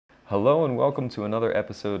Hello and welcome to another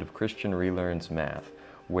episode of Christian Relearns Math,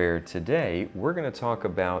 where today we're going to talk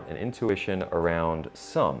about an intuition around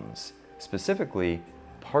sums, specifically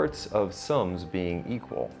parts of sums being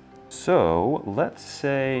equal. So let's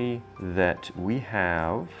say that we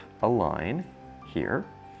have a line here,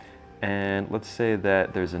 and let's say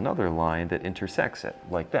that there's another line that intersects it,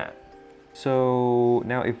 like that. So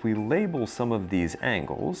now if we label some of these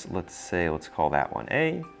angles, let's call that one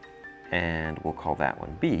A, and we'll call that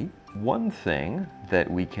one B. One thing that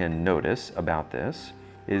we can notice about this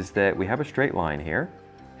is that we have a straight line here,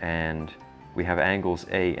 and we have angles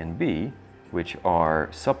A and B, which are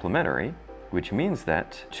supplementary, which means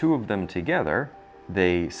that two of them together,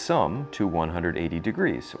 they sum to 180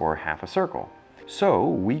 degrees, or half a circle. So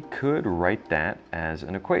we could write that as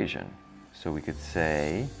an equation. So we could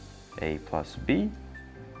say A plus B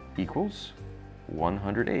equals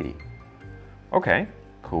 180. Okay,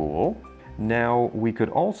 cool. Now we could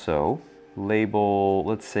also label,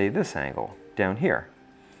 let's say, this angle down here.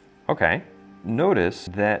 Okay, notice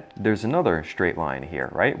that there's another straight line here,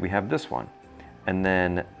 right? We have this one. And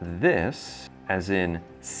then this, as in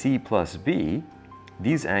C plus B,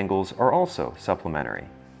 these angles are also supplementary.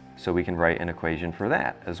 So we can write an equation for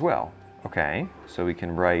that as well. Okay, so we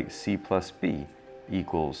can write C plus B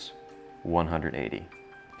equals 180.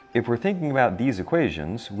 If we're thinking about these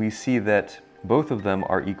equations, we see that both of them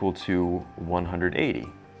are equal to 180.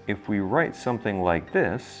 If we write something like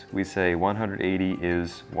this, we say 180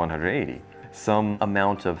 is 180. Some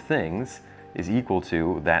amount of things is equal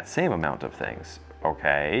to that same amount of things.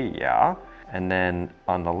 Okay, yeah. And then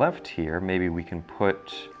on the left here, maybe we can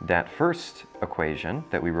put that first equation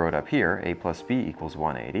that we wrote up here, A plus B equals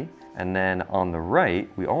 180. And then on the right,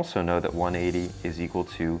 we also know that 180 is equal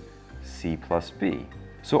to C plus B.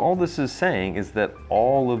 So all this is saying is that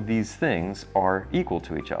all of these things are equal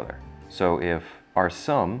to each other. So if our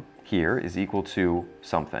sum here is equal to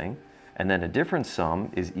something, and then a different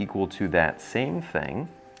sum is equal to that same thing,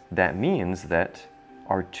 that means that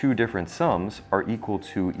our two different sums are equal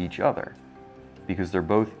to each other, because they're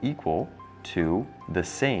both equal to the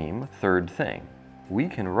same third thing. We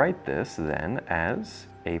can write this then as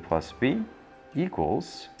A plus B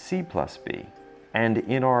equals C plus B. And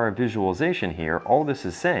in our visualization here, all this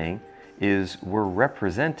is saying is we're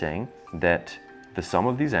representing that the sum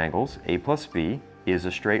of these angles, A plus B, is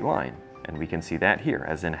a straight line. And we can see that here,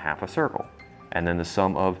 as in half a circle. And then the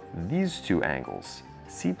sum of these two angles,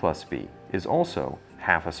 C plus B, is also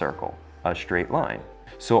half a circle, a straight line.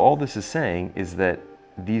 So all this is saying is that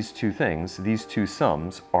these two things, these two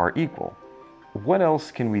sums, are equal. What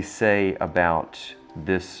else can we say about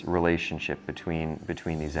this relationship between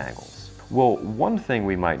these angles? Well, one thing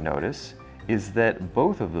we might notice is that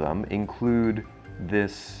both of them include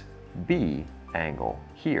this B angle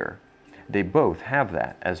here. They both have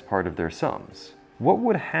that as part of their sums. What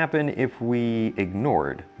would happen if we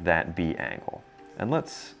ignored that B angle? And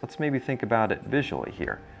let's maybe think about it visually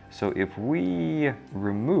here. So if we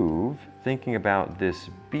remove thinking about this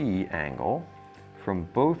B angle from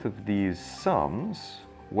both of these sums,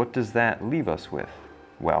 what does that leave us with?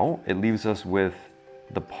 Well, it leaves us with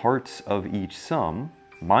the parts of each sum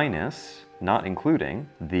minus, not including,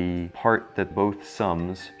 the part that both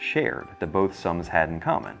sums shared, that both sums had in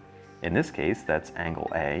common. In this case, that's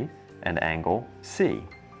angle A and angle C.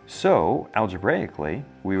 So, algebraically,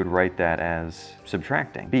 we would write that as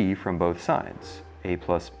subtracting B from both sides. A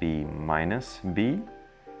plus B minus B,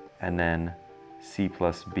 and then C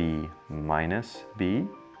plus B minus B.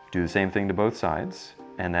 Do the same thing to both sides,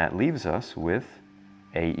 and that leaves us with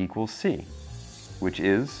A equals C, which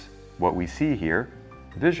is what we see here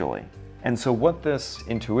visually. And so what this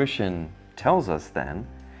intuition tells us then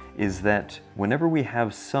is that whenever we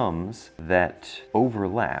have sums that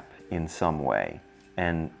overlap in some way,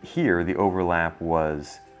 and here the overlap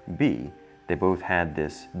was B, they both had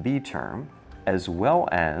this B term, as well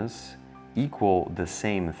as equal the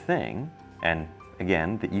same thing, and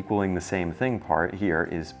again, the equaling the same thing part here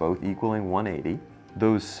is both equaling 180,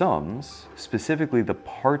 those sums, specifically the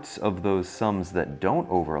parts of those sums that don't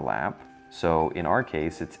overlap, so in our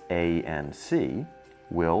case it's A and C,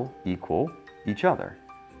 will equal each other.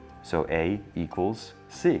 So A equals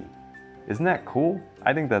C. Isn't that cool?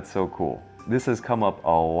 I think that's so cool. This has come up a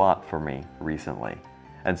lot for me recently.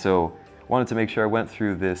 And so wanted to make sure I went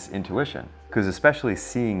through this intuition, because especially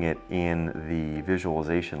seeing it in the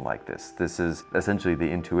visualization like this is essentially the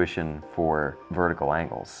intuition for vertical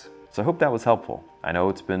angles. So I hope that was helpful. I know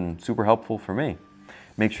it's been super helpful for me.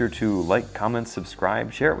 Make sure to like, comment,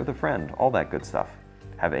 subscribe, share it with a friend, all that good stuff.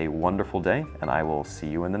 Have a wonderful day, and I will see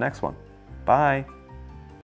you in the next one. Bye.